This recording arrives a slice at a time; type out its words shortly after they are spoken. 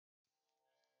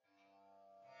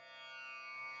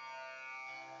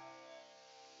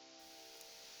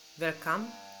Welcome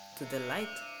to the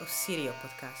Light of Sirio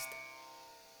podcast.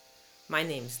 My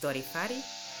name is Dori Fari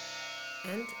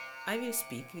and I will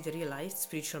speak with a realized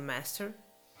spiritual master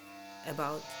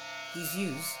about his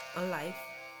views on life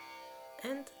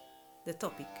and the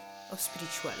topic of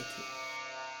spirituality.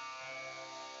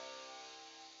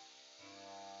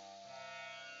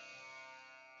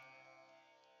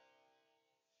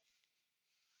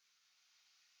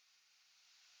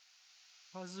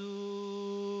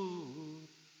 Hazur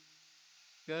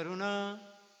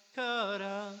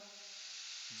Karunakara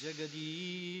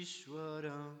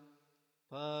Jagadishwara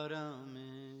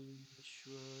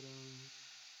Parameshwara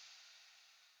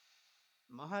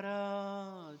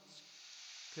Maharaj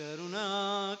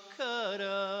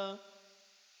Karunakara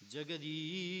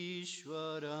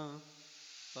Jagadishwara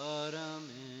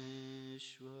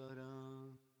Parameshwara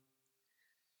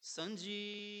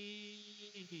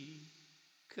Sanjeev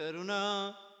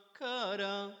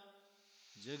Karunakara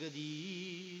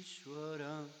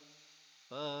Jagadishwara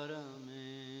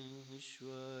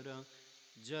Parameshwara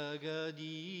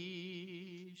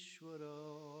Jagadishwara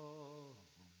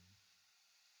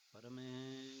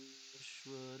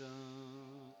Parameshwara.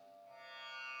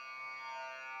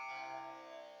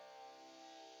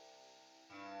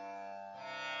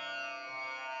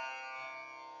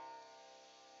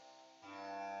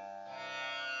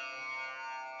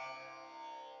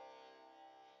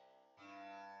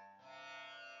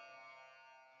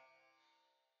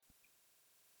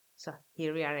 So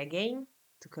here we are again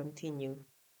to continue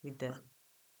with the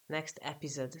next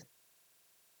episode,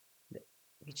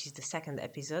 which is the second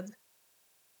episode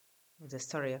of the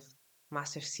story of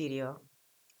Master Sirio,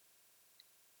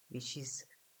 which is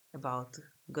about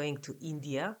going to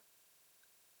India.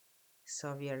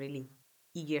 So we are really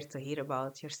eager to hear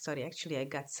about your story. Actually, I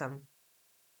got some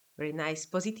very nice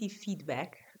positive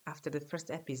feedback after the first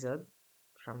episode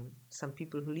from some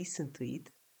people who listened to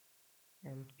it,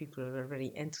 and people were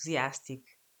very enthusiastic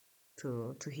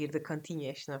to hear the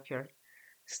continuation of your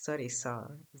story.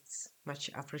 So it's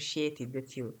much appreciated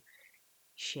that you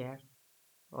share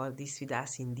all this with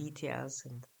us in details,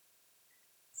 and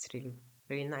it's really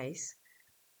very nice.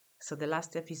 So the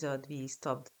last episode we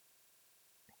stopped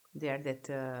there that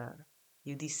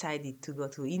you decided to go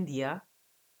to India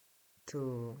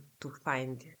to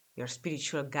find your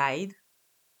spiritual guide.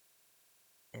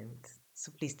 And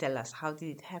so please tell us, how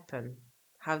did it happen?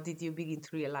 How did you begin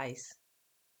to realize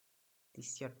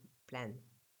this your plan?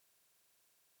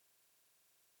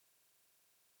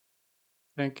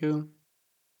 Thank you.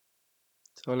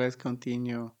 So let's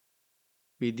continue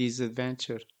with this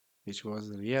adventure, which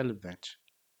was a real adventure,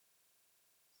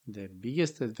 the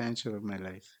biggest adventure of my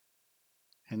life.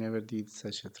 I never did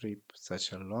such a trip,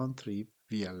 such a long trip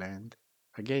via land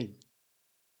again.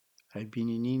 I've been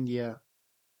in India,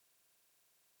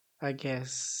 I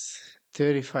guess,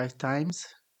 35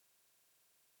 times,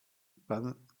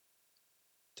 but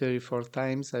 34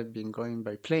 times I've been going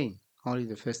by plane. Only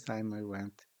the first time I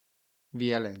went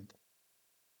via land.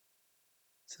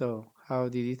 So, how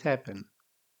did it happen?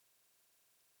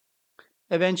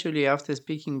 Eventually, after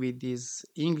speaking with this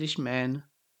Englishman,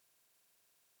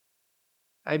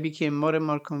 I became more and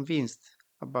more convinced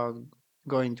about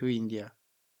going to India.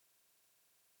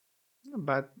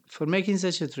 But for making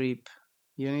such a trip,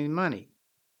 you need money.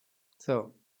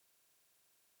 So,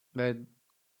 where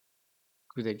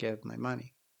could I get my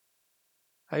money?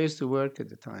 I used to work at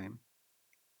the time.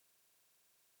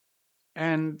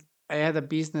 And I had a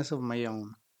business of my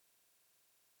own,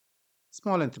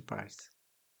 small enterprise,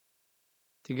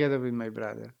 together with my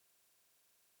brother.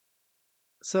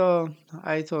 So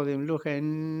I told him, look,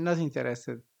 I'm not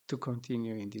interested to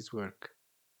continue in this work.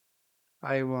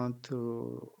 I want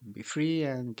to be free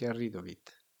and get rid of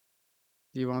it.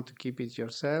 Do you want to keep it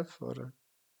yourself? Or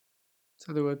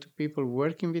so there were two people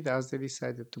working with us. They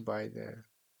decided to buy the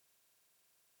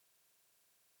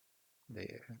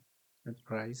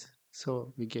enterprise.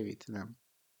 So we gave it to them.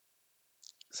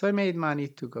 So I made money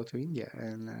to go to India,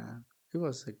 and it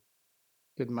was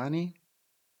good money.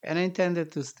 And I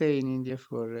intended to stay in India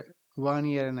for 1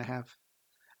 year and a half.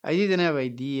 I didn't have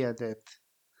idea that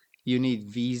you need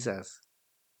visas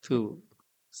to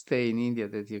stay in India,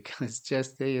 that you can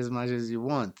just stay as much as you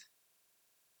want.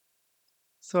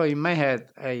 So in my head,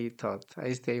 I thought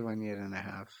I stay 1 year and a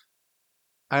half,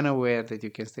 unaware that you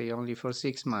can stay only for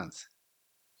 6 months.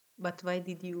 But why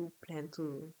did you plan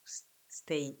to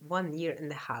stay 1 year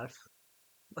and a half?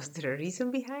 Was there a reason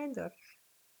behind, or?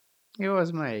 It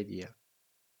was my idea.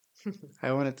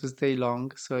 I wanted to stay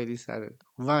long, so I decided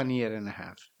 1 year and a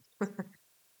half.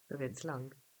 That's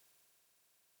long.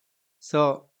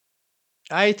 So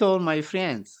I told my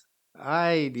friends,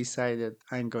 I decided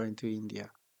I'm going to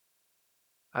India.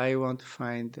 I want to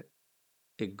find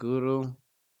a guru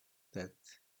that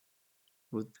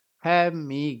would have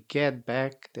me get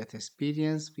back that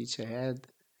experience which I had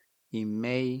in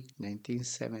May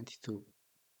 1972.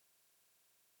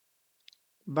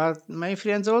 But my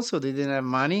friends also didn't have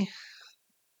money.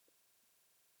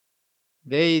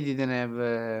 They didn't have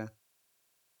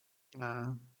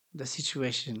uh, the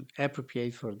situation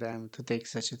appropriate for them to take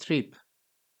such a trip.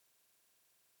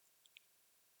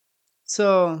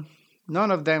 So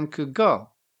none of them could go.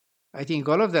 I think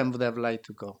all of them would have liked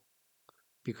to go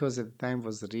because at the time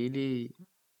was really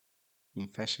in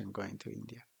fashion going to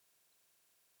India.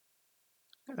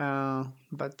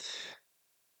 But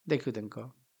they couldn't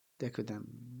go. They couldn't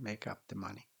make up the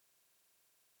money.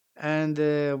 And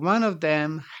one of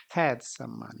them had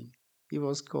some money. He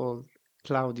was called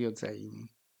Claudio Zaini.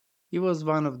 He was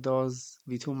one of those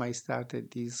with whom I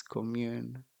started this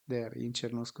commune there in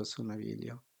Cernusco su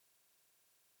Naviglio,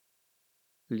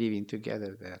 living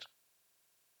together there.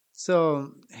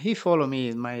 So he followed me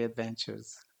in my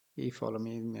adventures. He followed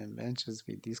me in my adventures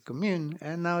with this commune,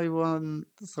 and now he was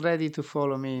ready to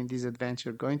follow me in this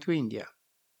adventure going to India.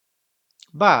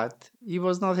 But he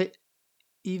was not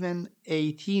even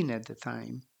 18 at the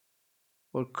time,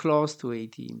 or close to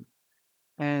 18.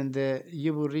 And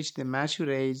you will reach the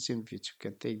mature age in which you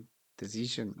can take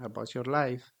decision about your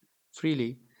life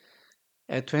freely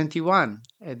at 21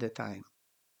 at the time.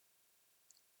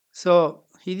 So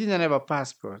he didn't have a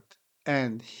passport,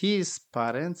 and his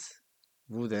parents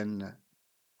wouldn't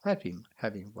help him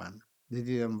having one. They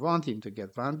didn't want him to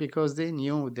get one because they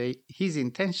knew his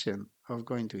intention of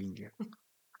going to India.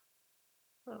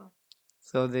 Oh.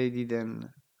 So they didn't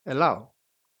allow.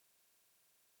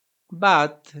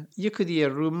 But you could hear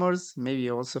rumors, maybe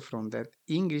also from that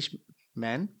English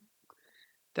man,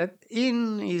 that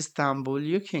in Istanbul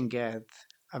you can get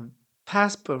a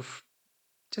passport,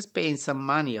 just paying some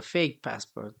money, a fake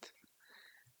passport,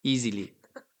 easily.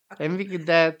 And with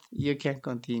that, you can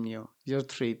continue your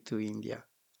trip to India.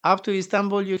 Up to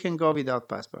Istanbul, you can go without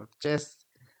passport. Just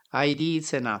ID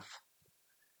is enough.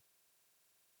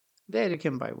 There you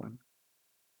can buy one.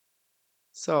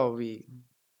 So we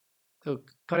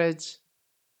took courage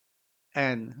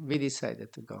and we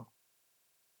decided to go.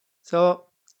 So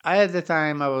at the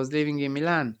time I was living in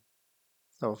Milan.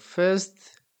 So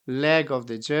first leg of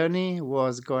the journey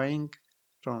was going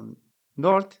from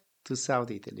north to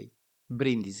south Italy,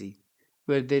 Brindisi,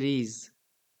 where there is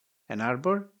an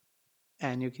harbor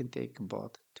and you can take a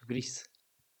boat to Greece.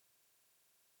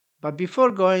 But before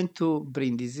going to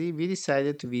Brindisi, we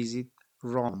decided to visit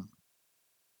Rome.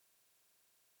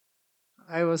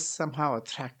 I was somehow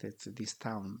attracted to this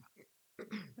town.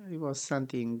 It was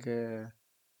something,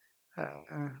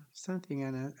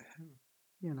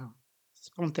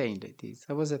 spontaneous.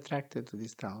 I was attracted to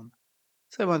this town,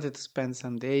 so I wanted to spend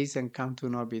some days and come to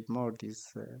know a bit more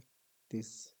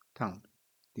this town,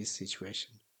 this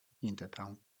situation in the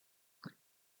town.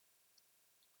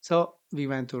 So we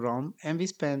went to Rome and we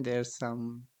spent there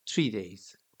some 3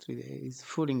 days. 3 days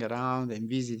fooling around and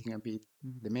visiting a bit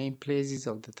the main places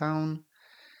of the town.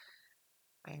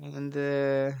 And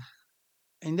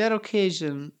in that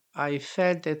occasion, I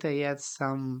felt that I had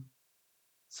some,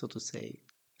 so to say,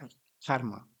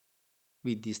 karma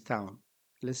with this town.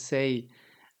 Let's say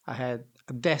I had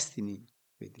a destiny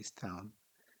with this town,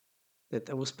 that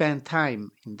I would spend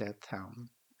time in that town.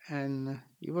 And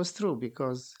it was true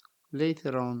because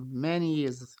later on, many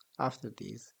years after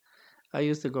this, I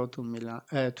used to go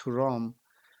to to Rome,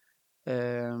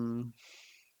 um,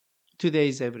 2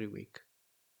 days every week.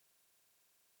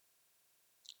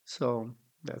 So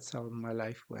that's how my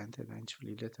life went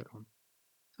eventually later on.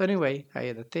 So anyway, I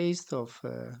had a taste of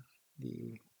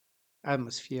the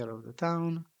atmosphere of the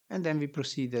town, and then we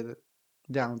proceeded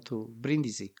down to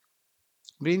Brindisi.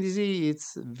 Brindisi,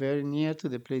 it's very near to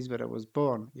the place where I was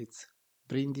born. It's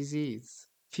Brindisi, it's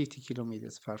 50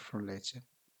 kilometers far from Lecce.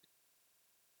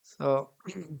 So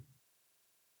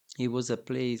it was a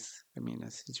place,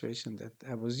 a situation that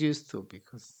I was used to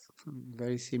because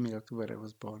very similar to where I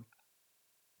was born.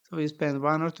 So we spent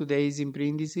 1 or 2 days in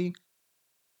Brindisi,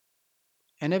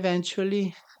 and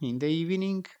eventually, in the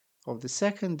evening of the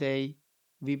second day,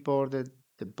 we boarded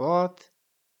the boat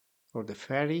or the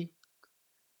ferry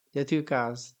that took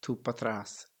us to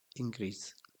Patras in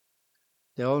Greece.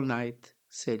 The whole night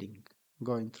sailing,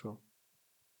 going through.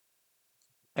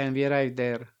 And we arrived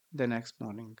there the next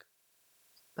morning.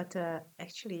 But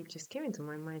actually, it just came into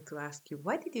my mind to ask you,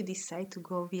 why did you decide to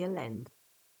go via land?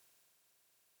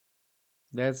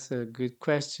 That's a good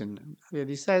question. We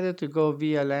decided to go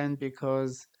via land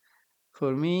because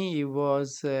for me it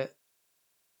was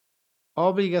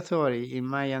obligatory in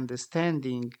my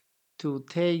understanding to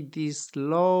take this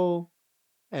slow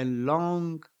and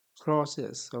long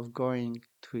process of going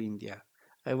to India.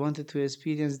 I wanted to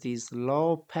experience this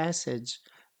slow passage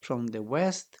from the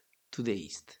west to the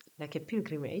east, Like a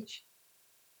pilgrimage.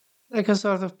 like a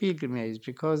sort of pilgrimage,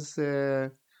 because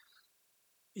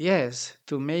yes,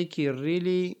 to make it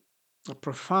really a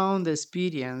profound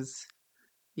experience,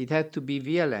 it had to be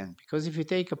via land. Because if you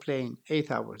take a plane,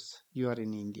 8 hours, you are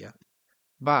in India.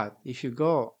 But if you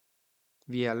go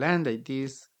via land like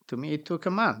this, to me, it took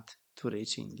a month to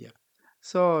reach India.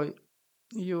 So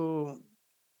you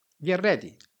get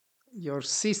ready. Your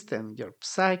system, your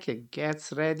psyche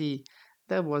gets ready.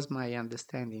 That was my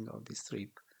understanding of this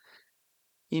trip.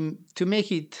 To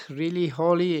make it really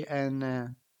holy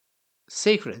and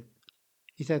sacred,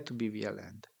 it had to be via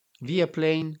land. Via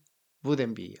plane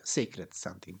wouldn't be sacred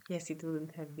something. Yes, it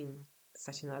wouldn't have been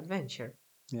such an adventure.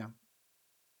 Yeah.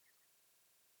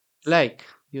 Like,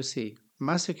 you see,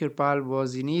 Master Kirpal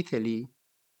was in Italy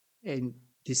in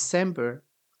December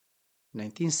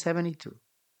 1972.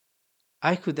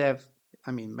 I could have,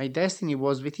 my destiny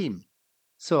was with him.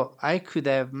 So I could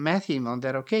have met him on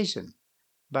that occasion.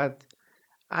 But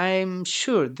I'm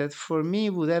sure that for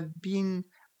me would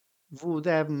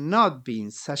have not been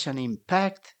such an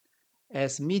impact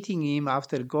as meeting him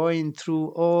after going through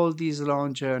all this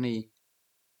long journey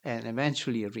and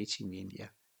eventually reaching India.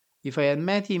 If I had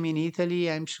met him in Italy,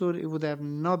 I'm sure it would have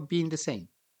not been the same.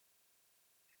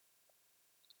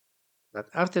 But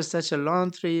after such a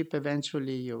long trip,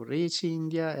 eventually you reach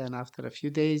India, and after a few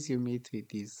days, you meet with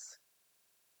this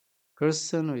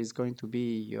person who is going to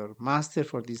be your master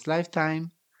for this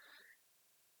lifetime.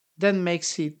 That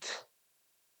makes it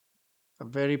a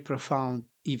very profound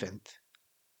event,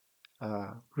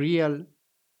 a real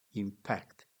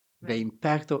impact, the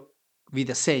impact of,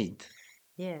 with a saint.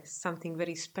 Yes, something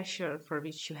very special for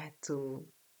which you had to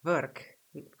work,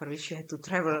 for which you had to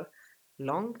travel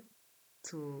long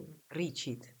to reach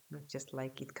it, not just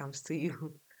like it comes to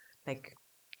you. Like,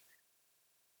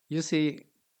 You see,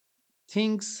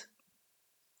 things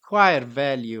acquire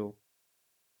value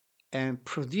and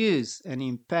produce an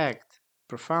impact,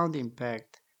 profound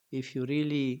impact, if you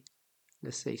really,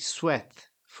 let's say, sweat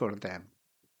for them,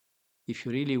 if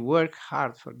you really work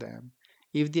hard for them.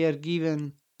 If they are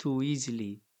given too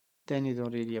easily, then you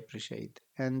don't really appreciate.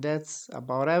 And that's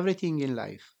about everything in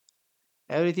life.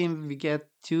 Everything we get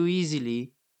too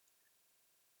easily,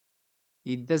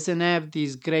 it doesn't have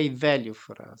this great value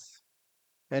for us.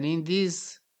 And in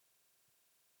this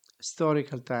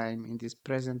historical time, in this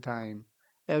present time,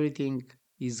 everything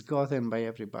is gotten by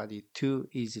everybody too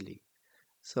easily.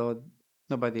 So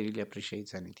nobody really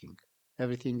appreciates anything.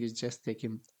 Everything is just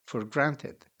taken for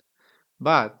granted.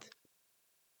 But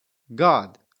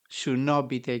God should not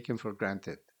be taken for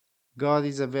granted. God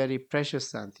is a very precious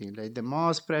something, like the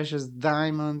most precious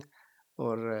diamond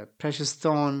or precious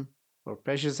stone or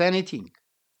precious anything.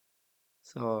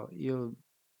 So you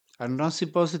are not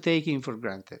supposed to take him for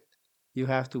granted. You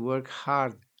have to work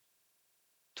hard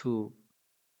to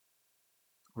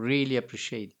really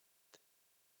appreciate it.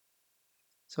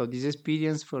 So this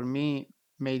experience for me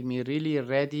made me really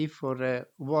ready for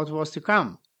what was to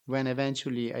come when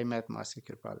eventually I met Master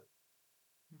Kirpal.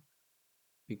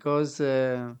 Because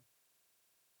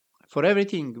for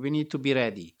everything we need to be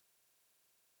ready,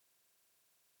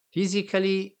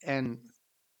 physically and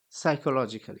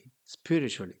psychologically,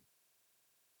 spiritually.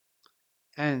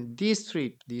 And this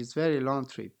trip, this very long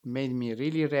trip, made me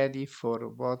really ready for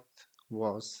what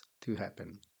was to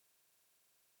happen.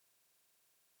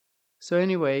 So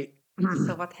anyway,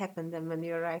 so what happened then when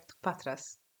you arrived to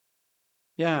Patras?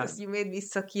 yeah. Because you made me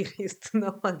so curious to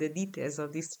know all the details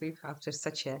of this trip after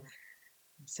such an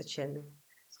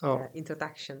So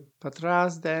introduction.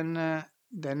 Patras, then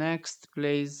the next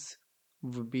place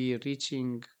would be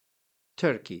reaching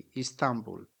Turkey,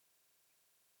 Istanbul.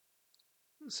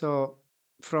 So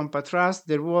from Patras,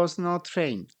 there was no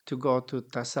train to go to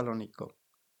Thessaloniki,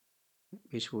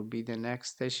 which would be the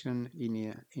next station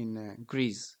in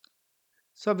Greece.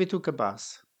 So we took a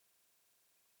bus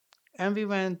and we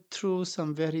went through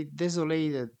some very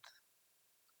desolated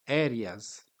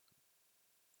areas,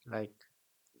 like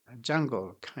a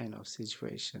jungle kind of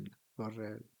situation or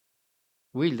a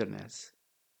wilderness.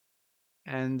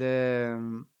 And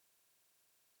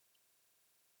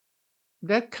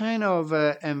that kind of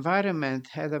environment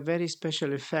had a very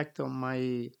special effect on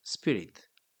my spirit.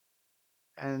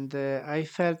 And I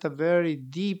felt a very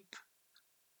deep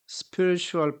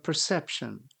spiritual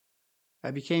perception.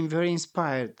 I became very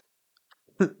inspired.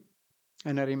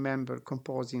 And I remember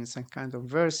composing some kind of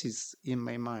verses in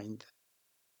my mind.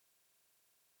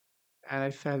 And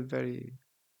I felt very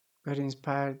very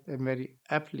inspired and very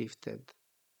uplifted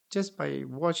just by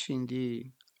watching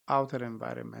the outer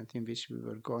environment in which we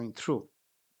were going through.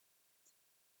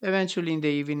 Eventually, in the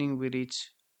evening, we reached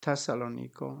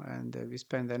Thessaloniki and we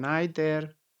spent the night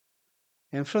there.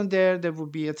 And from there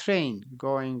would be a train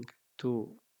going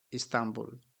to Istanbul.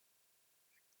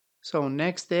 So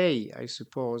next day, I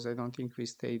suppose, I don't think we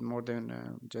stayed more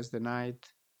than just the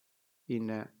night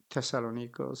in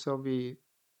Thessaloniki. So we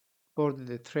boarded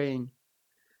the train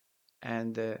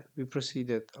and we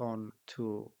proceeded on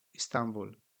to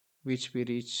Istanbul, which we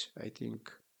reached, I think,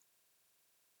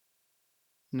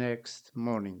 next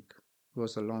morning. It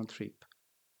was a long trip.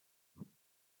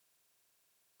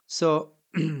 So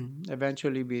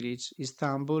eventually we reached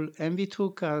Istanbul and we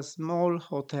took a small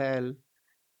hotel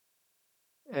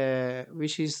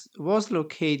which was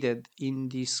located in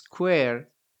the square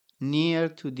near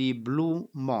to the Blue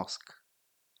Mosque.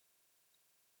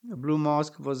 The Blue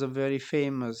Mosque was a very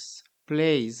famous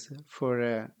place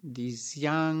for these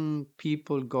young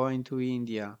people going to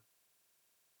India.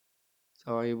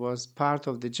 So it was part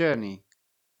of the journey.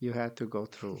 You had to go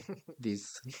through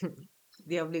this.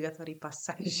 The obligatory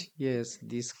passage. Yes,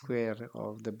 this square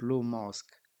of the Blue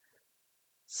Mosque.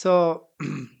 So,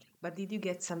 But did you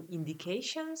get some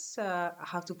indications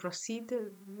how to proceed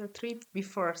the trip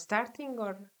before starting,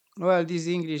 or? well, this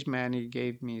Englishman, he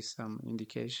gave me some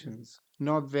indications,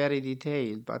 not very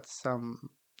detailed, but some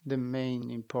the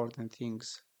main important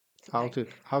things, Like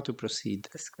how to proceed.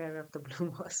 the square of the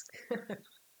Blue Mosque?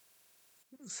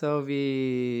 So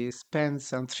we spent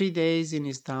some 3 days in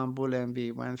Istanbul and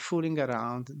we went fooling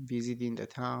around, visiting the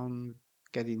town,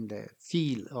 getting the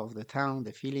feel of the town,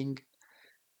 the feeling.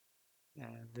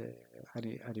 And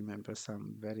I remember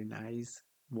some very nice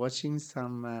watching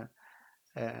some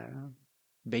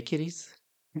bakeries,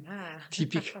 Ah.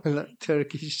 typical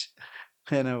Turkish,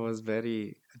 and I was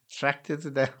very attracted to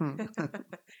them.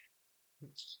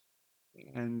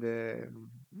 And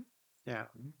yeah,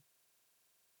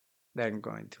 then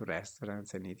going to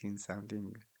restaurants and eating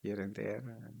something here and there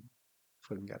and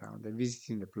fooling around and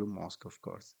visiting the Blue Mosque, of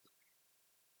course.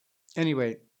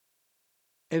 Anyway,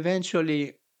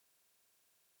 eventually,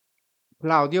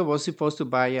 Claudio was supposed to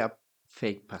buy a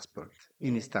fake passport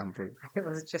in Yeah. Istanbul. I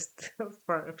was just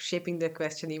for shaping the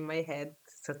question in my head.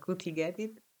 So could he get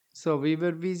it? So we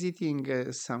were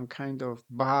visiting some kind of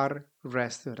bar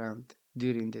restaurant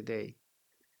during the day.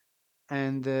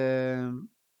 And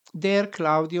there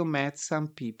Claudio met some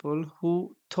people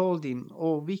who told him,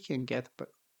 oh, we can get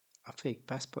a fake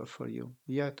passport for you.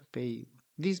 You have to pay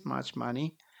this much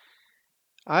money.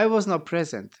 I was not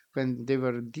present when they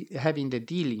were having the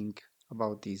dealing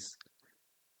about this.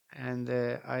 And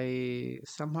I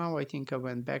think I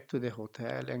went back to the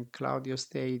hotel and Claudio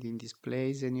stayed in this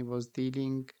place and he was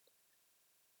dealing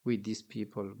with these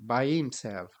people by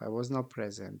himself. I was not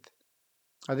present.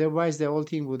 Otherwise, the whole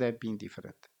thing would have been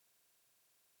different.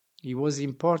 It was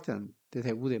important that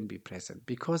I wouldn't be present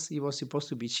because he was supposed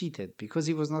to be cheated, because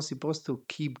he was not supposed to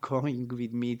keep going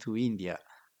with me to India.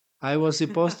 I was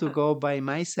supposed to go by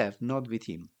myself, not with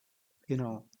him. You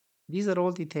know, these are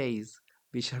all details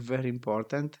which are very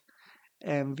important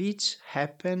and which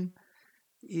happen.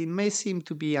 It may seem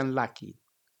to be unlucky,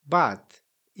 but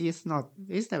it's not,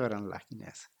 it's never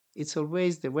unluckiness. It's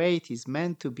always the way it is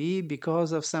meant to be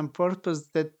because of some purpose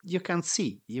that you can't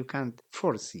see, you can't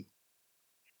foresee.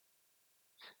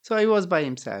 So he was by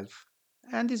himself.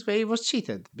 And this way he was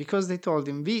cheated because they told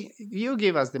him, you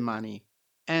give us the money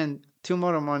and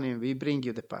tomorrow morning we bring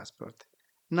you the passport.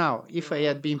 Now, if I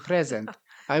had been present,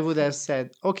 I would have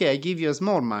said, okay, I give you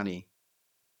more money.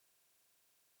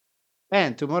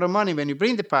 And tomorrow morning when you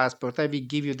bring the passport, I will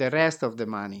give you the rest of the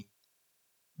money.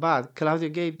 But Claudio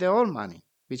gave the whole money,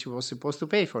 which he was supposed to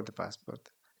pay for the passport.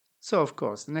 So, of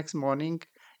course, the next morning,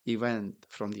 he went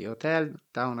from the hotel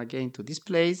down again to this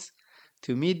place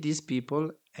to meet these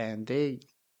people, and they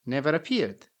never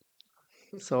appeared.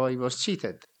 So he was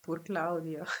cheated. Poor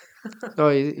Claudio. So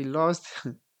he lost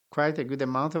quite a good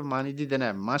amount of money, didn't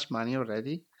have much money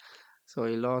already. So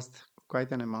he lost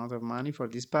quite an amount of money for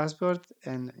this passport,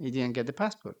 and he didn't get the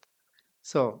passport.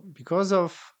 So, because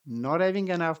of not having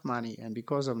enough money and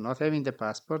because of not having the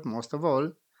passport, most of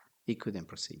all, he couldn't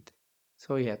proceed.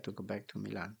 So he had to go back to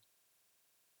Milan.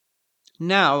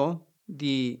 Now,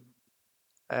 the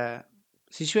uh,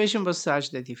 situation was such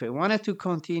that if I wanted to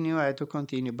continue, I had to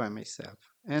continue by myself.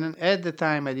 And at the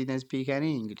time, I didn't speak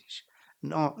any English.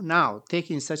 No, now,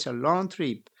 taking such a long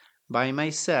trip by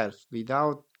myself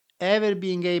without ever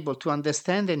being able to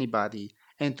understand anybody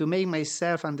and to make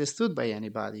myself understood by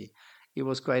anybody, it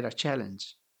was quite a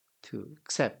challenge to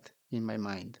accept in my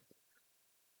mind.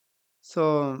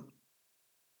 So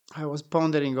I was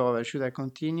pondering over, should I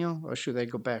continue or should I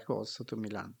go back also to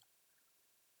Milan?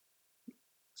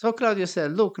 So Claudio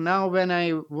said, look, now when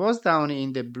I was down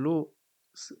in the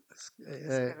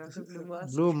Square of the Blue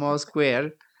Mosque. Blue Mosque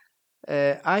Square,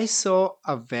 I saw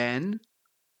a van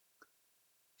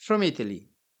from Italy,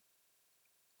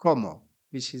 Como,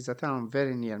 which is a town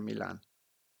very near Milan.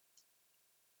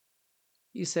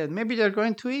 He said, maybe they're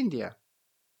going to India.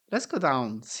 Let's go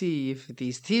down, see if it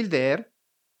is still there.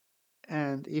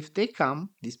 And if they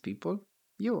come, these people,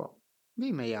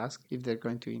 we may ask if they're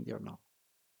going to India or not.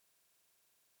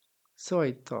 So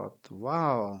I thought,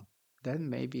 wow, then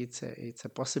maybe it's a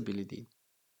possibility.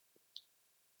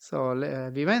 So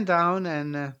we went down,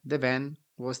 and the van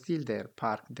was still there,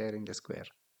 parked there in the square.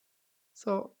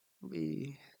 So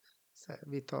we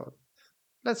thought,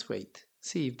 let's wait,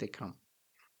 see if they come.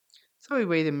 So we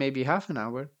waited maybe half an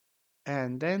hour,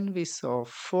 and then we saw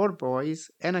 4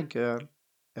 boys and a girl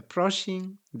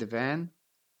approaching the van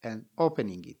and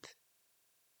opening it.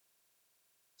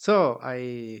 So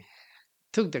I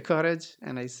took the courage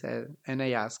and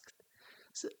I asked,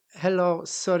 hello,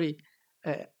 sorry,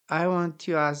 I want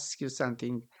to ask you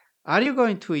something. Are you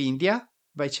going to India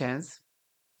by chance?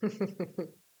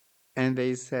 And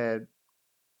they said,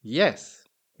 yes,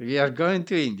 we are going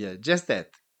to India, just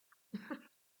that.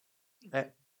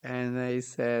 And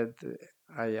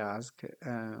I asked,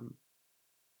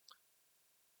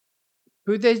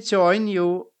 could I join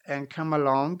you and come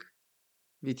along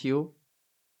with you?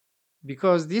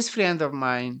 Because this friend of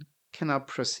mine cannot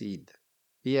proceed.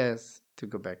 He has to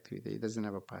go back to Italy. He doesn't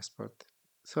have a passport.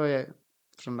 So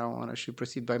from now on, I should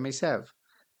proceed by myself.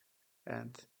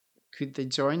 And could they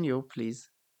join you,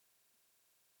 please?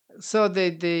 So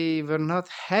they were not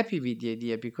happy with the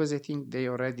idea because I think they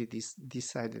already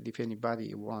decided if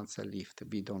anybody wants a lift,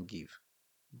 we don't give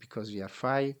because we are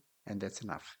 5 and that's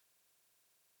enough.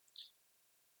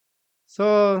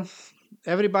 So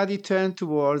everybody turned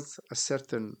towards a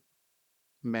certain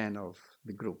man of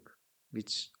the group,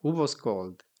 who was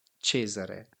called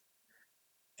Cesare,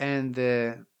 and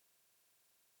they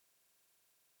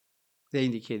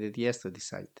indicated he has to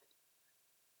decide.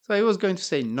 So I was going to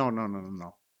say no,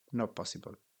 not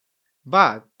possible,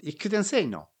 but he couldn't say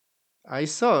no. I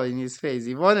saw in his face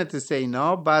he wanted to say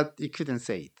no, but he couldn't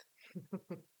say it.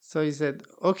 So he said,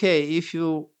 okay, if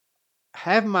you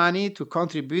have money to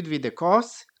contribute with the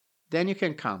cost, then you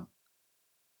can come.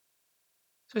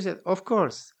 So I said, of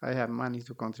course, I have money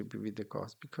to contribute with the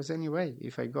cost because anyway,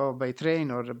 if I go by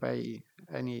train or by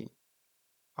any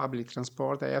public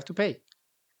transport, I have to pay.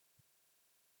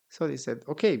 So they said,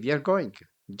 okay, we are going.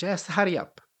 Just hurry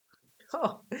up.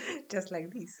 Oh, just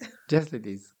like this. Just like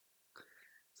this.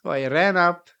 So I ran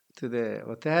up to the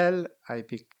hotel. I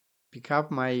pick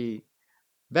up my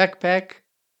backpack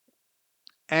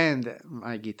and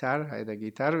my guitar. I had a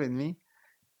guitar with me.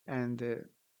 And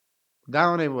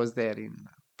down I was there in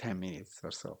 10 minutes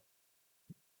or so.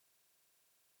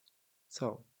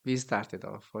 So we started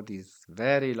off for this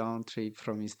very long trip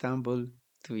from Istanbul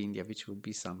to India, which would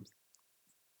be some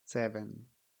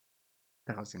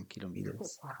 7,000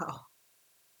 kilometers. Wow.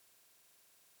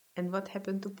 And what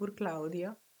happened to poor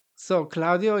Claudio? So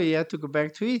Claudio, he had to go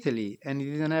back to Italy and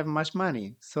he didn't have much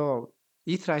money. So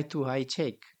he tried to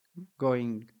hijack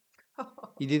going.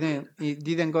 He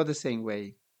didn't go the same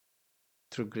way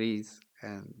through Greece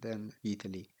and then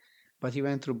Italy, but he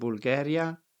went through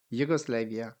Bulgaria,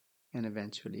 Yugoslavia, and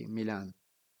eventually Milan.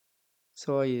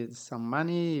 So he had some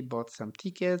money, he bought some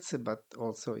tickets, but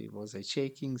also he was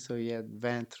hijacking. So he had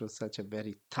went through such a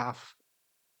very tough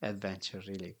adventure,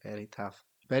 really very tough,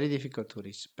 very difficult to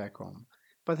reach back home.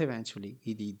 But eventually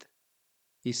he did.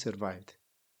 He survived,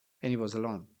 and he was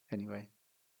alone anyway.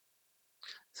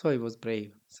 So he was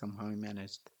brave. Somehow he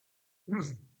managed.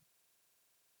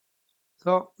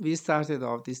 So we started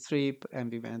off this trip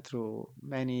and we went through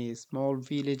many small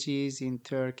villages in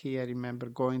Turkey. I remember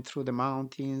going through the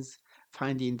mountains,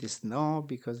 finding the snow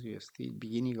because we were still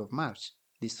beginning of March.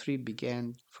 This trip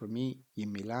began for me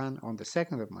in Milan on the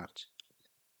 2nd of March.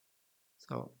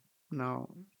 So now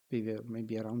we were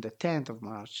maybe around the 10th of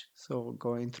March. So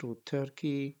going through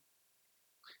Turkey,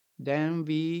 then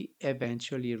we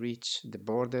eventually reached the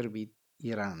border with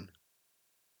Iran.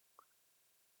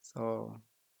 So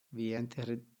we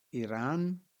entered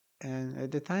Iran, and at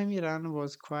the time, Iran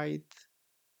was quite,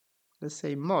 let's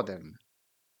say, modern,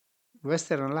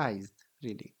 westernized,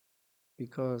 really,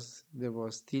 because there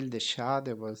was still the Shah,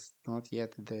 there was not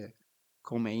yet the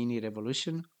Khomeini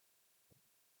revolution.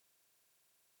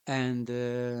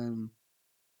 And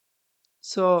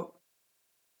so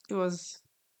it was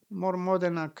more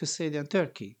modern, I could say, than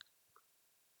Turkey.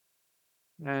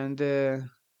 And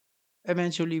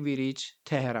Eventually, we reached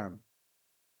Tehran.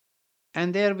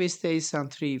 And there we stayed some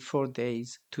 3-4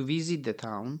 days to visit the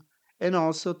town and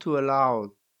also to allow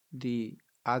the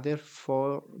other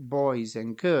 4 boys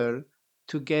and girl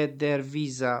to get their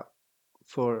visa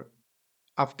for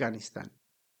Afghanistan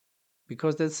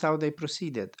because that's how they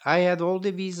proceeded. I had all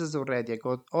the visas already. I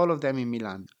got all of them in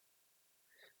Milan.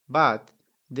 But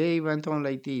they went on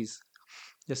like this.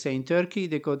 They say in Turkey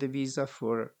they got the visa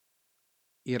for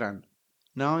Iran.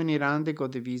 Now in Iran they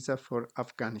got the visa for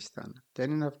Afghanistan.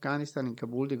 Then in Afghanistan, in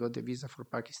Kabul, they got the visa for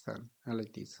Pakistan. And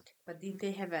like this. But did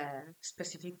they have a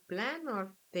specific plan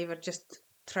or they were just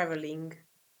traveling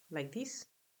like this?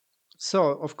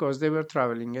 So of course they were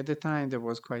traveling. At the time there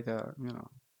was quite a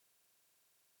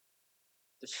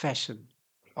fashion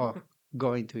of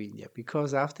going to India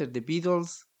because after the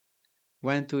Beatles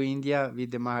went to India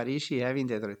with the Maharishi having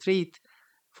that retreat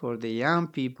for the young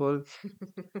people,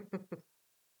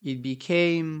 it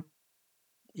became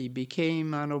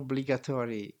an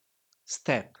obligatory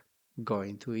step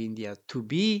going to India to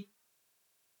be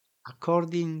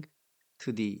according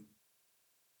to the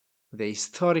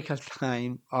historical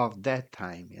time of that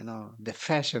time, the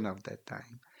fashion of that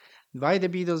time. Why the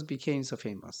Beatles became so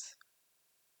famous?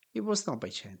 It was not by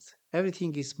chance.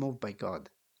 Everything is moved by God.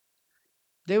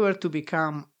 They were to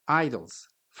become idols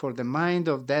for the mind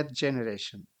of that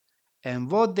generation. And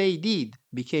what they did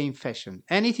became fashion.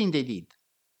 Anything they did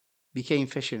became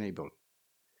fashionable.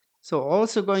 So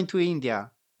also going to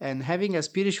India and having a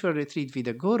spiritual retreat with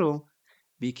a guru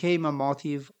became a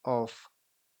motive of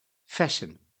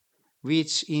fashion,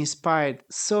 which inspired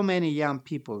so many young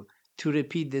people to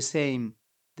repeat the same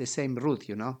route,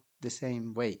 the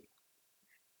same way.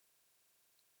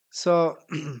 So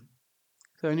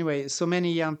so anyway, so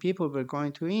many young people were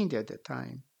going to India at the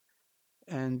time,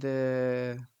 and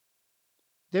they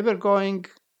were going,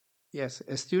 yes,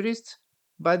 as tourists,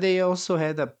 but they also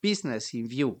had a business in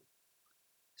view.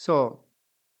 So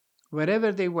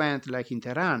wherever they went, like in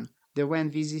Tehran, they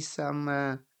went visit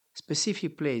some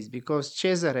specific place because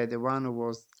Cesare, the one who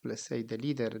was, let's say, the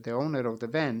leader, the owner of the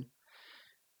van,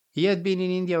 he had been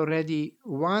in India already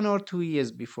 1 or 2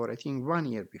 years before, I think 1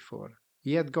 year before.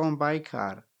 He had gone by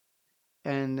car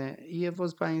and he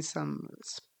was buying some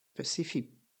specific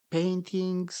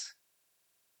paintings,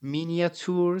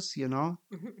 miniatures,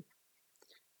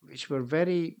 which were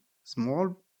very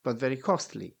small but very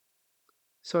costly.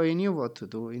 So he knew what to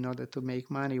do in order to make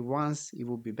money once he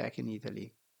would be back in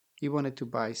Italy. He wanted to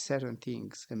buy certain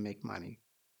things and make money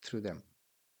through them.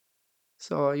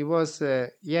 So it was,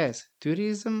 yes,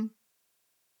 tourism.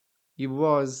 It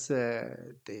was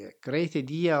the great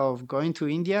idea of going to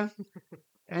India,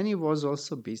 and it was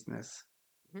also business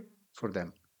for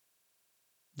them.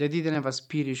 They didn't have a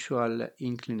spiritual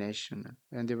inclination,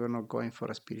 and they were not going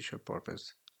for a spiritual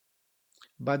purpose.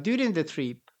 But during the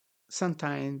trip,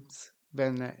 sometimes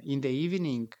when in the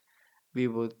evening we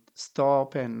would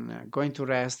stop and go into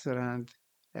restaurant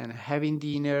and having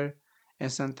dinner,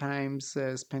 and sometimes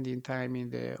spending time in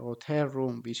the hotel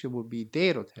room, which would be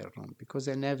their hotel room, because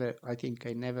I think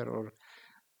I never or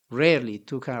rarely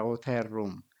took a hotel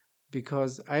room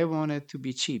because I wanted to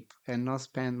be cheap and not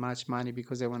spend much money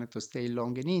because I wanted to stay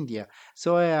long in India.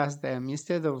 So I asked them,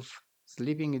 instead of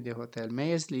sleeping in the hotel,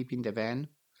 may I sleep in the van?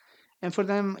 And for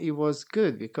them, it was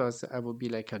good because I would be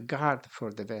like a guard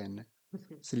for the van,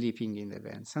 sleeping in the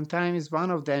van. Sometimes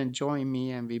one of them joined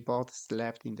me and we both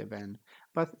slept in the van,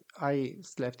 but I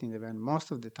slept in the van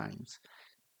most of the times.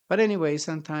 But anyway,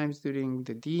 sometimes during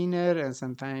the dinner and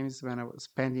sometimes when I was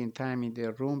spending time in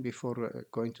their room before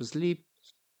going to sleep,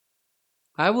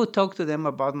 I would talk to them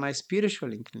about my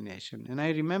spiritual inclination. And I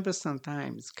remember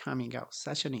sometimes coming out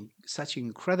such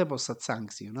incredible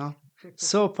satsangs,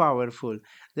 so powerful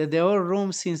that the whole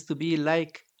room seems to be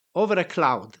like over a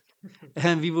cloud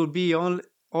and we would be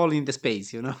all in the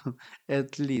space,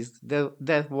 At least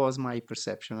that was my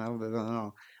perception. I don't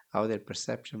know how their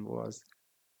perception was.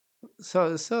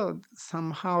 So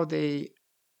somehow they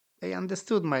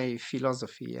understood my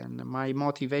philosophy and my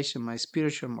motivation, my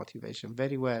spiritual motivation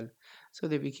very well. So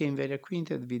they became very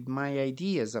acquainted with my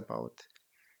ideas about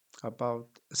a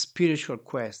spiritual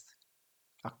quest,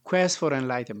 a quest for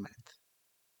enlightenment.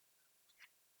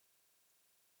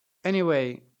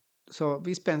 Anyway, so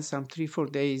we spent some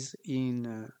 3-4 days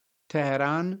in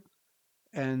Tehran,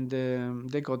 and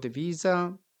they got the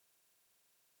visa.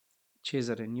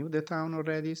 Cesare knew the town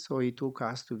already, so he took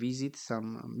us to visit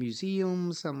some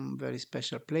museums, some very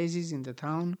special places in the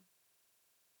town.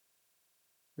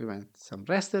 We went to some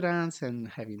restaurants and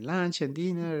having lunch and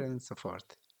dinner and so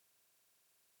forth.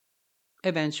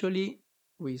 Eventually,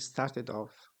 we started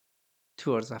off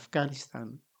towards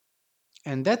Afghanistan.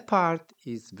 And that part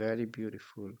is very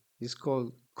beautiful. It's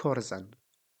called Khorasan,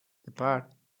 the Ah,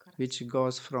 part correct. which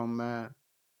goes from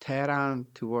Tehran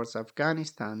towards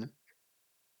Afghanistan.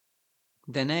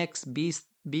 The next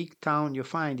big town you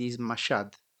find is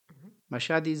Mashhad. Mhm,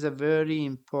 Mashhad is a very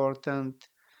important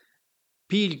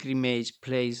pilgrimage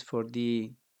place for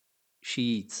the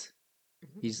Shiites, mhm,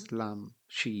 mhm, Islam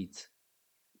Shiites.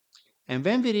 And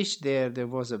when we reached there, there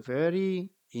was a very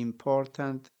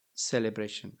important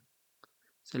celebration.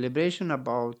 Celebration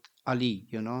about Ali,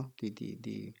 uh,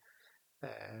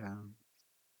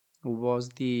 who was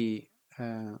the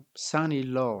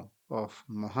son-in-law of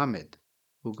Muhammad,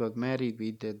 who got married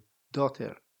with the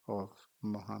daughter of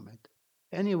Muhammad.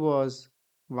 And he was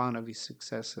one of his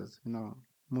successors.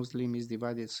 Muslim is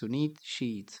divided Sunnite,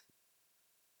 Shiites.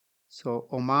 So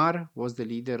Omar was the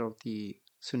leader of the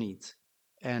Sunnites,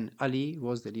 and Ali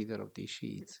was the leader of the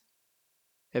Shiites.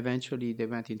 Eventually, they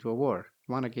went into a war,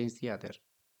 one against the other,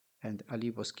 and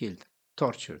Ali was killed,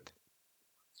 tortured.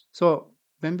 So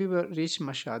when we were reached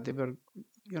Mashhad, they were,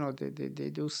 they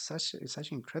do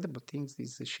such incredible things.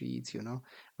 These Shiites,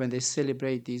 when they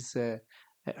celebrate this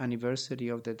anniversary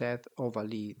of the death of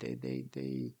Ali,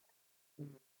 they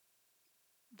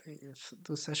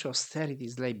do such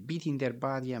austerities, like beating their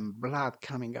body and blood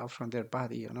coming out from their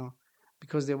body,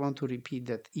 because they want to repeat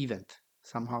that event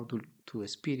somehow, to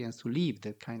experience, to live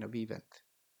that kind of event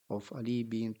of Ali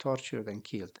being tortured and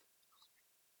killed.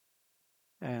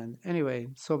 And anyway,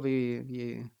 so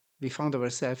we found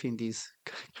ourselves in this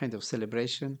kind of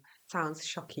celebration. Sounds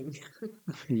shocking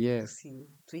to Yes, see,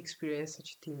 to experience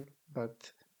such a thing.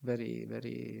 but very,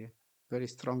 very, very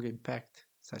strong impact,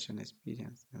 such an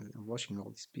experience, watching all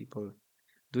these people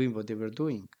doing what they were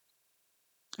doing.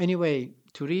 Anyway,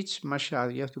 to reach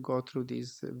Mashhad, you have to go through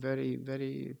this very,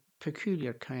 very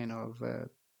peculiar kind of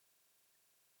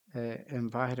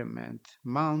environment.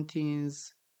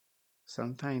 Mountains,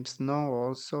 sometimes snow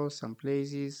also, some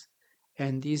places,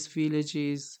 and these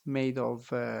villages made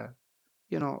of,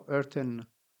 earthen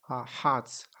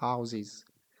huts, houses,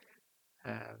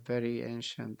 very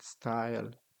ancient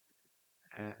style.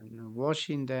 And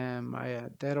watching them,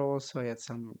 there also I had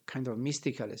some kind of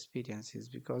mystical experiences,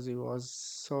 because it was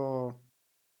so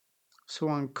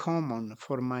uncommon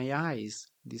for my eyes,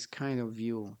 this kind of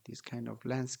view, this kind of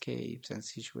landscapes and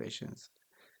situations.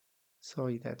 So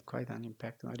it had quite an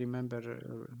impact. I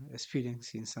remember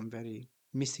experiencing some very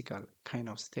mystical kind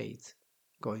of states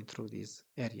going through these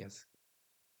areas.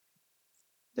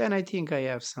 Then I think I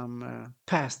have some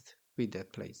past with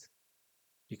that place,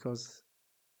 because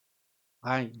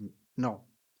I know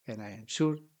and I am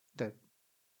sure that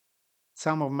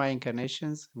some of my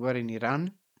incarnations were in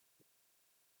Iran.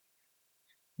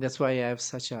 That's why I have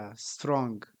such a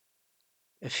strong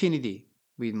affinity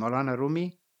with Maulana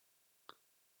Rumi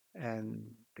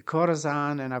and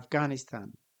Khorasan and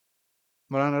Afghanistan.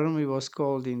 Maulana Rumi was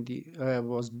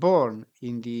born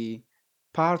in the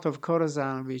part of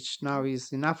Khorasan which now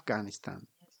is in Afghanistan,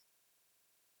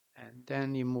 and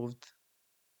then he moved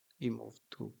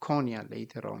to Konya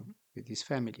later on with his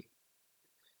family.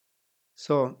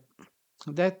 So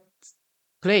that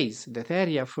place, that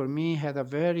area for me had a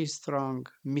very strong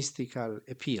mystical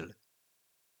appeal.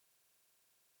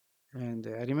 And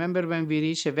I remember when we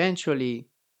reached eventually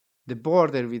the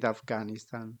border with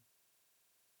Afghanistan,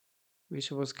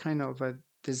 which was kind of a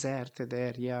deserted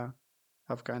area.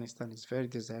 Afghanistan is very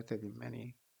deserted in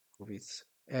many of its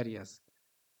areas.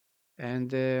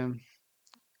 And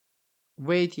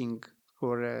waiting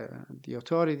for the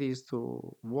authorities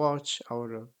to watch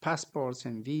our passports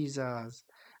and visas,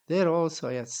 there also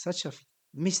I had such a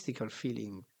mystical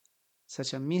feeling,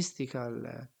 such a mystical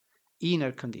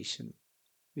inner condition,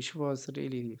 which was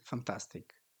really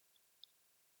fantastic.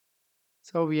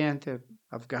 So we entered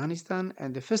Afghanistan,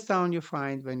 and the first town you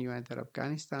find when you enter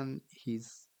Afghanistan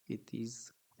is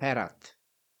Herat.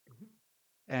 Mhm,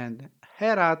 And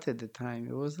Herat at the time,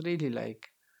 it was really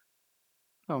like,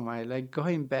 oh my, like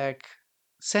going back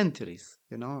centuries,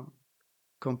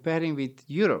 comparing with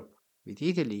Europe, with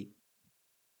Italy,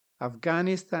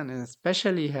 Afghanistan, and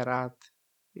especially Herat.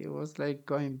 It was like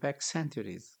going back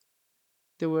centuries.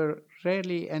 There were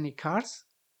rarely any cars.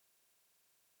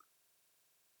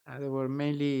 There were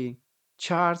mainly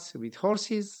charts with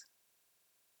horses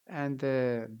and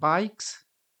bikes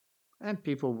and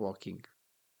people walking.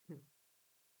 mhm,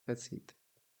 That's it.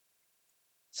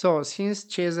 So since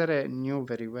Cesare knew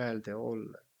very well the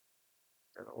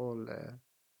all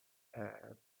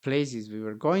places we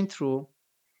were going through,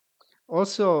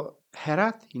 also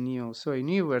Herat he knew, so he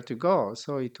knew where to go.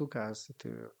 So he took us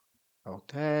to a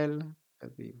hotel.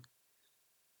 That we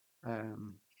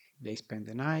um, they spent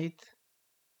the night,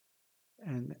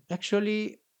 And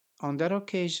actually, on that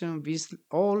occasion, we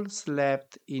all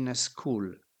slept in a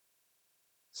school.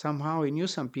 Somehow, we knew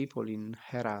some people in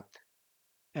Herat,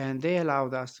 and they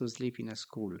allowed us to sleep in a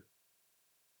school.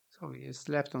 So we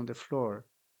slept on the floor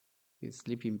with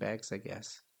sleeping bags, I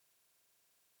guess.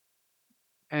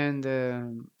 And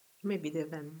Maybe the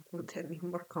van would have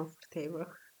been more comfortable.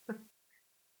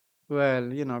 well,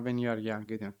 when you are young,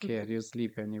 you don't care. You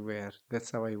sleep anywhere.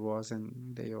 That's how I was,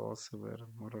 and they also were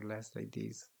more or less like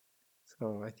this.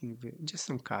 So I think just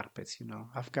some carpets.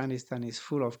 Afghanistan is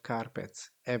full of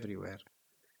carpets everywhere.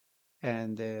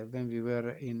 And when we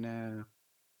were in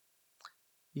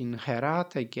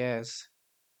Herat, I guess,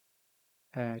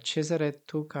 Cesare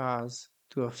took us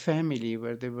to a family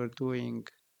where they were doing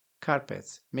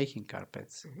carpets, making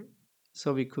carpets. Mhm.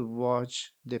 So we could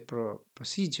watch the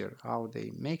procedure, how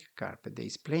they make a carpet. They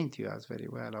explained to us very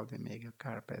well how they make a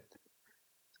carpet.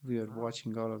 We were Wow,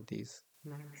 watching all of this.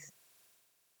 nice.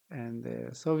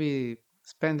 And so we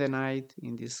spent the night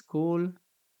in this school.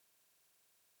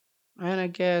 And I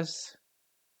guess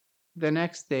the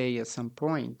next day, at some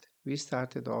point, we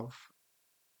started off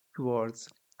towards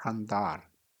Kandahar,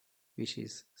 which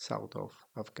is south of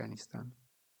Afghanistan.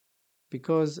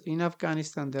 Because in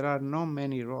Afghanistan, there are not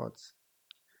many roads.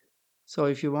 So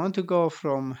if you want to go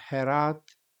from Herat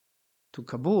to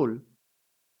Kabul,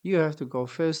 you have to go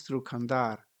first through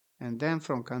Kandahar, and then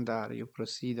from Kandahar, you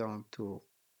proceed on to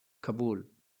Kabul.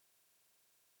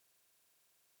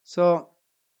 So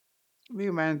we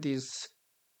went this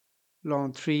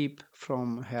long trip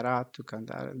from Herat to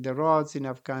Kandahar. The roads in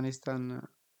Afghanistan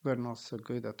were not so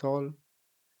good at all,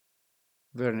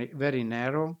 very, very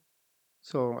narrow.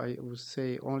 So I would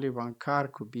say only one car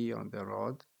could be on the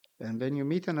road. And when you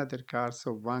meet another car,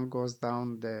 so one goes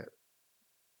down the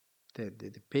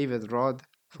paved road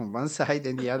from one side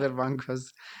and the other one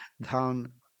goes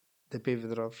down the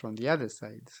paved road from the other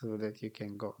side so that you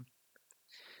can go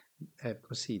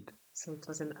proceed. So it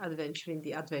was an adventure in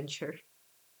the adventure.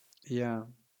 Yeah.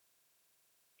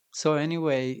 So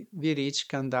anyway, we reached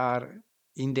Kandahar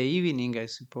in the evening, I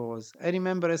suppose. I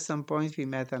remember at some point we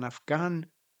met an Afghan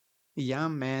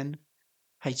young man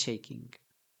hitchhiking.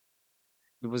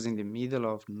 It was in the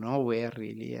middle of nowhere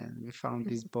really, and we found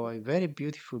this boy, very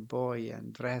beautiful boy,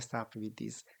 and dressed up with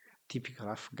this typical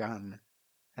Afghan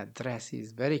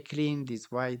dresses, very clean,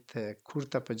 this white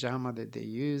kurta pajama that they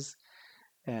use,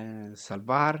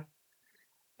 salwar,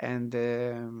 and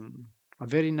a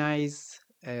very nice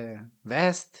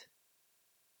vest,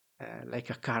 like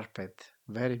a carpet,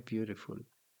 very beautiful.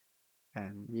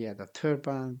 And he had a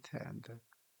turban and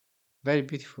very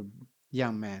beautiful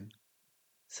young man.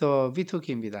 So we took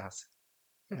him with us,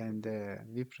 and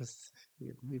we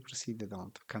proceeded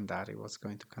on to Kandahar. He was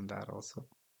going to Kandahar also.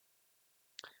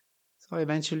 So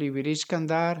eventually we reached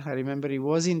Kandahar. I remember it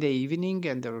was in the evening,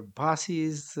 and there were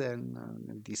buses,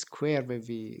 and the square where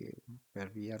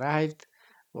we arrived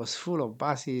was full of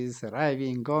buses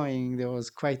arriving, going. There was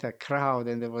quite a crowd,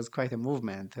 and there was quite a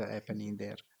movement happening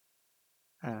there.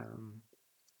 Um,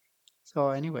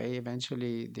 so anyway,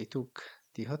 eventually they took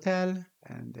the hotel,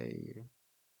 and they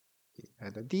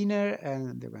had a dinner,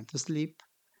 and they went to sleep,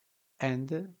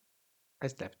 and I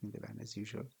slept in the van as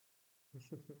usual.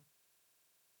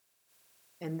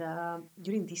 And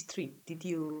during this trip, did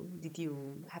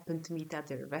you happen to meet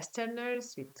other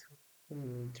Westerners with whom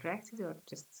you interacted, or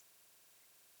just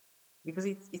because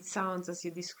it sounds as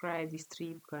you describe this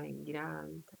trip going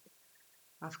Iran,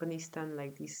 Afghanistan,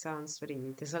 like this sounds very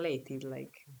desolated,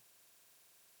 like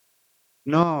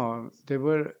No, they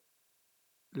were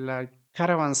like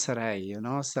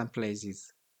caravanserai, some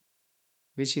places,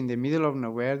 which in the middle of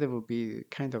nowhere there would be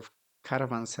kind of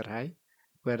caravanserai,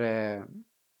 where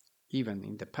even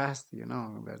in the past,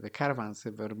 where the caravans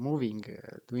were moving,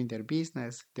 doing their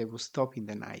business, they would stop in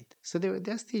the night. So they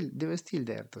were still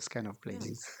there, those kind of hmm.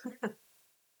 places.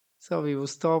 So we would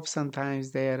stop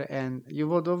sometimes there, and you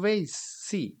would always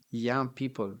see young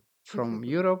people from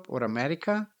Europe or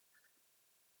America,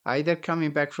 either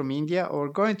coming back from India or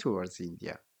going towards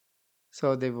India.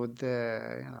 So they would,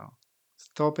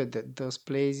 stop at those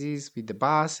places with the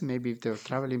bus, maybe if they were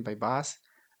traveling by bus,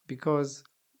 because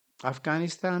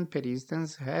Afghanistan, for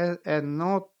instance, had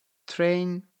no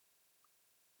train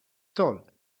at all.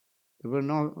 There were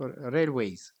no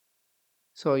railways.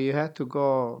 So you had to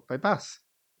go by bus.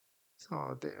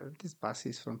 So these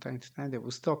buses from time to time, they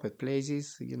would stop at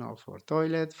places, for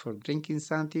toilet, for drinking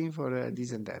something, for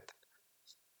this and that.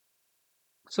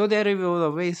 So there you will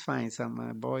always find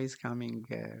some boys coming,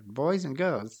 boys and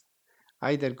girls,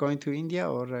 either going to India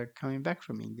or coming back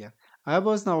from India. I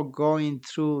was now going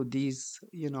through this,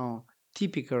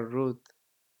 typical route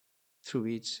through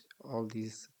which all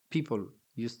these people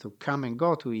used to come and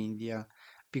go to India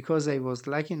because I was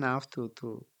lucky enough to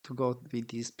go with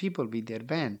these people with their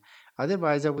van.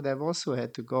 Otherwise, I would have also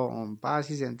had to go on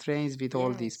buses and trains with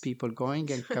all these Yes. people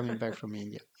going and coming back from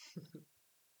India.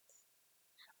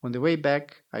 On the way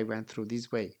back, I went through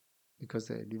this way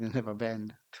because I didn't have a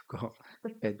van to go.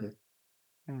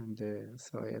 And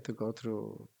so I had to go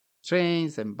through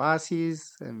trains and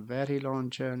buses and very long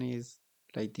journeys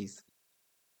like this.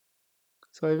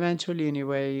 So eventually,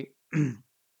 anyway,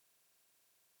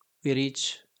 we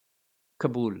reached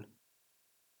Kabul.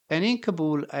 And in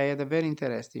Kabul, I had a very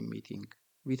interesting meeting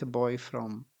with a boy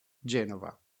from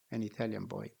Genova, an Italian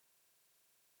boy.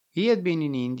 He had been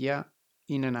in India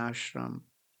in an ashram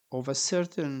of a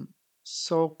certain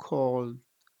so-called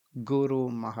Guru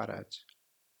Maharaj.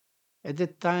 At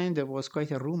that time, there was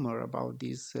quite a rumor about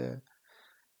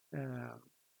uh,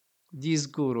 this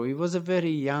guru. He was a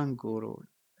very young guru.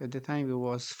 At the time, he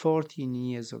was 14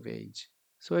 years of age.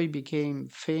 So he became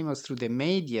famous through the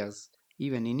medias,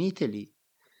 even in Italy,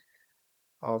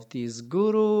 of this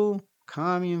guru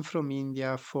coming from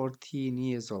India, 14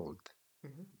 years old,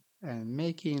 Mhm. and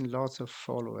making lots of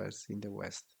followers in the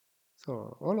West.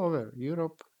 So all over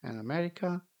Europe and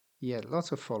America, he had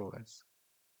lots of followers.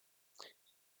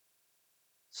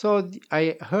 So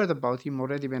I heard about him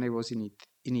already when I was in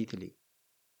Italy.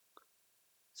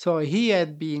 So he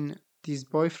had been, this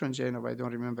boy from Genova, I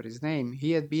don't remember his name,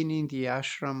 he had been in the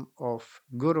ashram of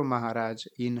Guru Maharaj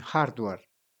in Hardwar,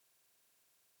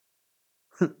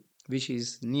 which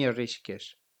is near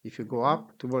Rishikesh. If you go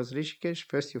up towards Rishikesh,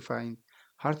 first you find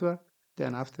Hardwar,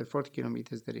 then after 40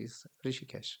 kilometers there is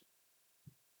Rishikesh.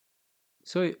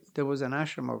 So there was an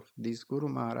ashram of this Guru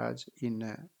Maharaj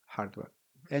in Hardwar,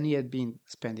 and he had been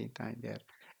spending time there.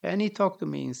 And he talked to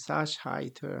me in such high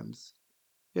terms.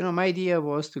 You know, my idea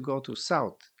was to go to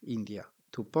South India,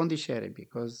 to Pondicherry,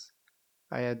 because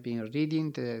I had been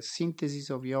reading the synthesis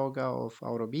of yoga of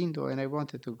Aurobindo, and I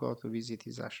wanted to go to visit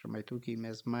his ashram. I took him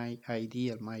as my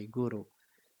ideal, my guru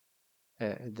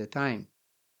at the time.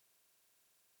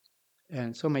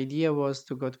 And so my idea was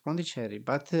to go to Pondicherry.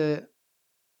 But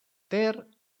there,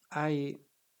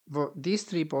 this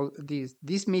trip,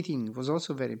 this meeting was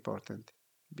also very important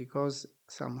because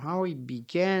somehow it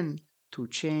began to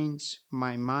change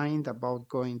my mind about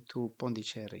going to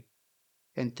Pondicherry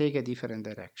and take a different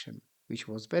direction, which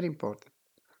was very important.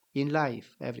 In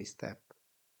life, every step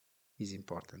is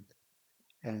important.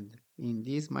 And in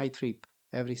this, my trip,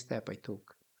 every step I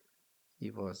took,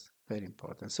 it was very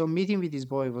important. So meeting with this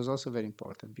boy was also very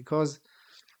important because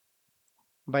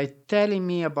by telling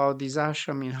me about this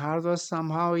ashram in Hardwar,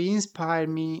 somehow he inspired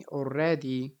me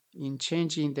already in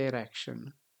changing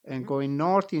direction and going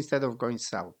north instead of going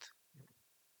south.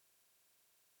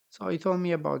 So he told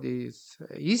me about his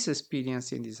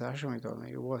experience in this ashram. He told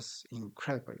me it was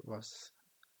incredible. It was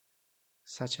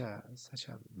such a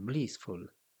blissful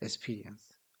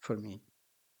experience for me,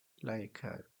 like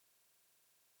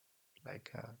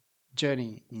like a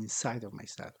journey inside of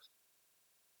myself,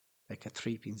 like a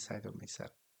trip inside of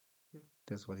myself.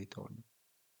 That's what he told me.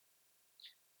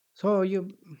 So you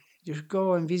should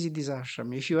go and visit this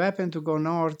ashram. If you happen to go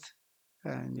north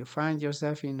and you find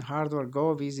yourself in Hardwar,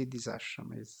 go visit this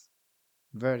ashram. It's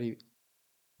very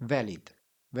valid,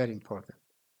 very important,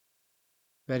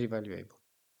 very valuable.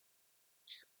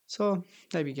 So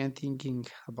I began thinking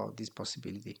about this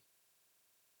possibility.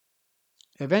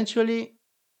 Eventually,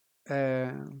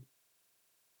 uh,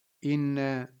 in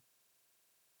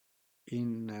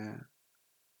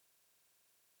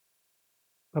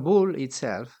Kabul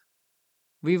itself,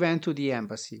 we went to the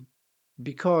embassy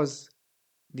because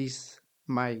these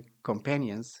my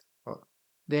companions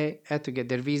they had to get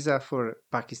their visa for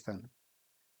Pakistan.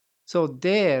 So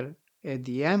there at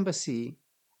the embassy,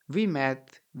 we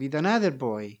met with another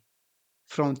boy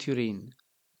from Turin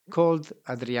called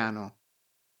Adriano.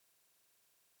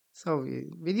 So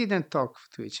we didn't talk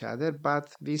to each other,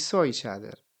 but we saw each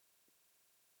other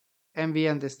and we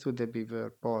understood that we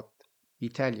were both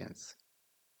Italians.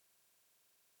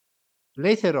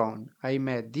 Later on, I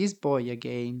met this boy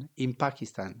again in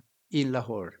Pakistan, in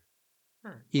Lahore,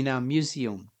 in a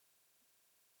museum.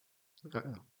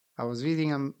 I was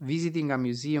visiting a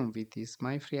museum with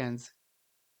my friends,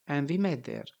 and we met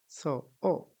there. So,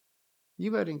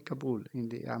 you were in Kabul in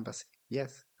the embassy.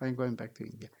 Yes, I'm going back to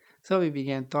India. So we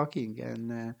began talking,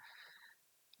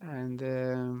 and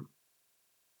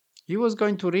he was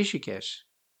going to Rishikesh.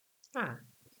 Ah,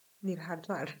 near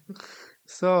Hardwar.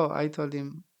 So I told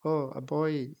him, oh, a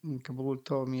boy in Kabul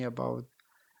told me about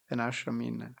an ashram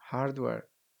in Hardwar,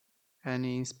 and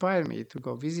he inspired me to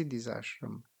go visit this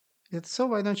ashram. He said, so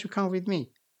why don't you come with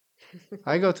me?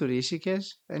 I go to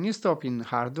Rishikesh, and you stop in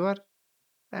Hardwar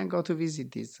and go to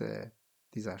visit this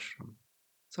ashram.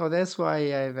 So that's why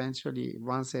I eventually,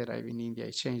 once I arrive in India,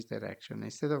 I change direction.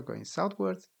 Instead of going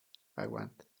southwards, I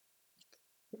went.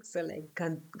 So like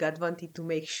God wanted to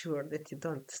make sure that you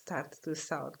don't start to the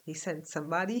south. He sent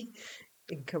somebody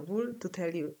in Kabul to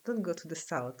tell you, don't go to the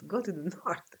south, go to the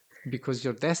north. Because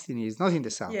your destiny is not in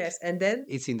the south. Yes, and then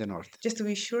It's in the north. just to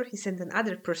be sure, he sent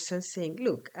another person saying,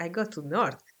 look, I go to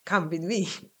north, come with me.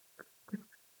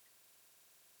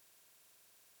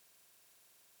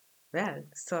 Well,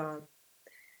 so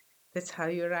that's how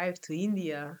you arrived to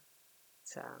India.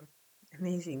 It's an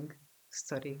amazing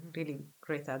story, really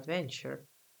great adventure.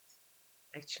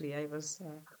 Actually, I was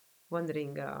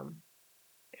wondering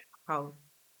how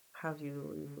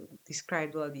you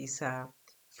described all these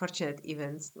fortunate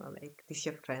events, like this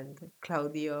your friend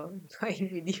Claudio going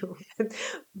with you, and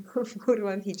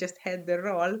Burwan, he just had the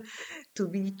role to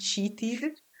be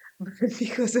cheated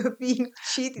because of being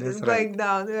cheated That's and right. going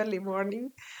down early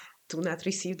morning to not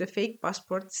receive the fake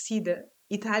passport, see the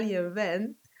Italian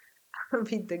van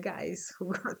with the guys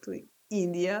who got to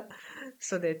India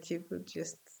so that you could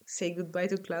just say goodbye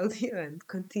to Claudia and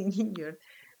continue your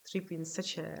trip in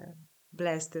such a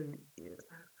blessed and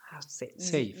how to say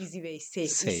Safe. easy way, Safe.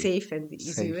 safe and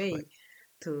easy Safe way. way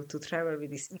to travel with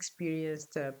this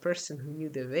experienced person who knew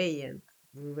the way and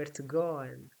knew where to go.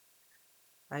 And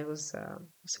I was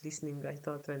listening. I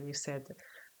thought when you said,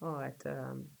 "Oh, at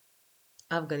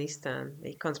Afghanistan,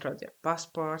 they control their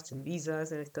passports and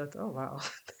visas," and I thought, "Oh wow,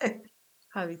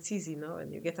 how it's easy, no?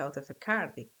 And you get out of a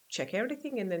car, they check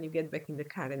everything, and then you get back in the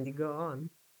car and you go on."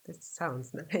 That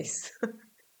sounds nice.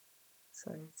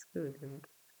 So it's good. And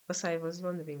also, I was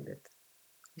wondering that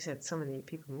you said so many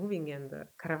people moving and the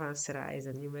caravanserais,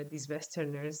 and you met these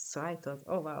Westerners. So I thought,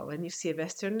 oh wow, when you see a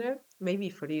Westerner, maybe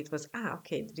for you it was,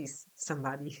 okay, there is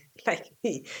somebody like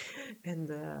me. And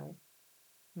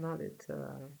now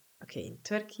that, okay, in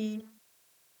Turkey,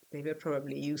 they were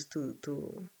probably used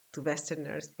to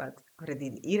Westerners, but already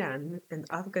in Iran and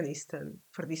Afghanistan,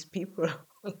 for these people,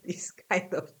 all these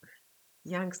kind of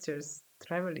youngsters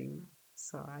traveling.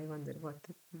 So I wonder what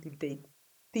did they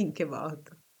think about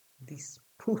this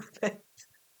movement.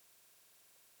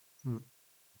 Mm.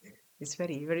 It's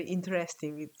very, very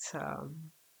interesting. It's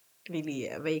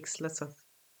really wakes lots of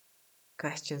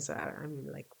questions. I mean,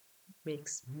 like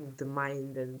makes move the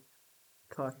mind and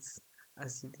thoughts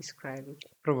as you describe it.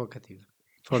 Provocative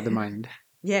for the mind.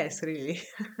 Yes, really.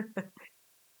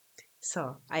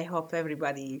 So I hope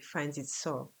everybody finds it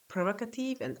so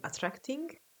provocative and attracting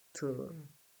to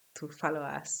to follow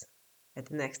us at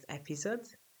the next episode,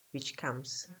 which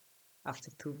comes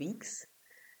after 2 weeks.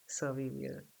 So we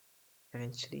will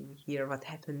eventually hear what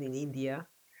happened in India.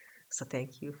 So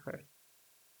thank you for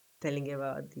telling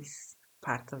about this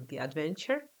part of the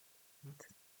adventure. And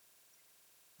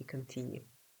we continue.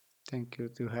 Thank you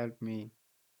to help me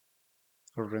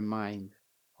remind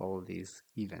all these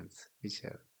events which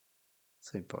are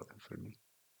so important for me.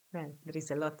 Well, there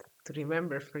is a lot to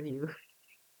remember for you.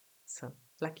 So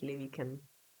luckily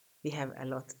we have a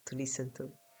lot to listen to.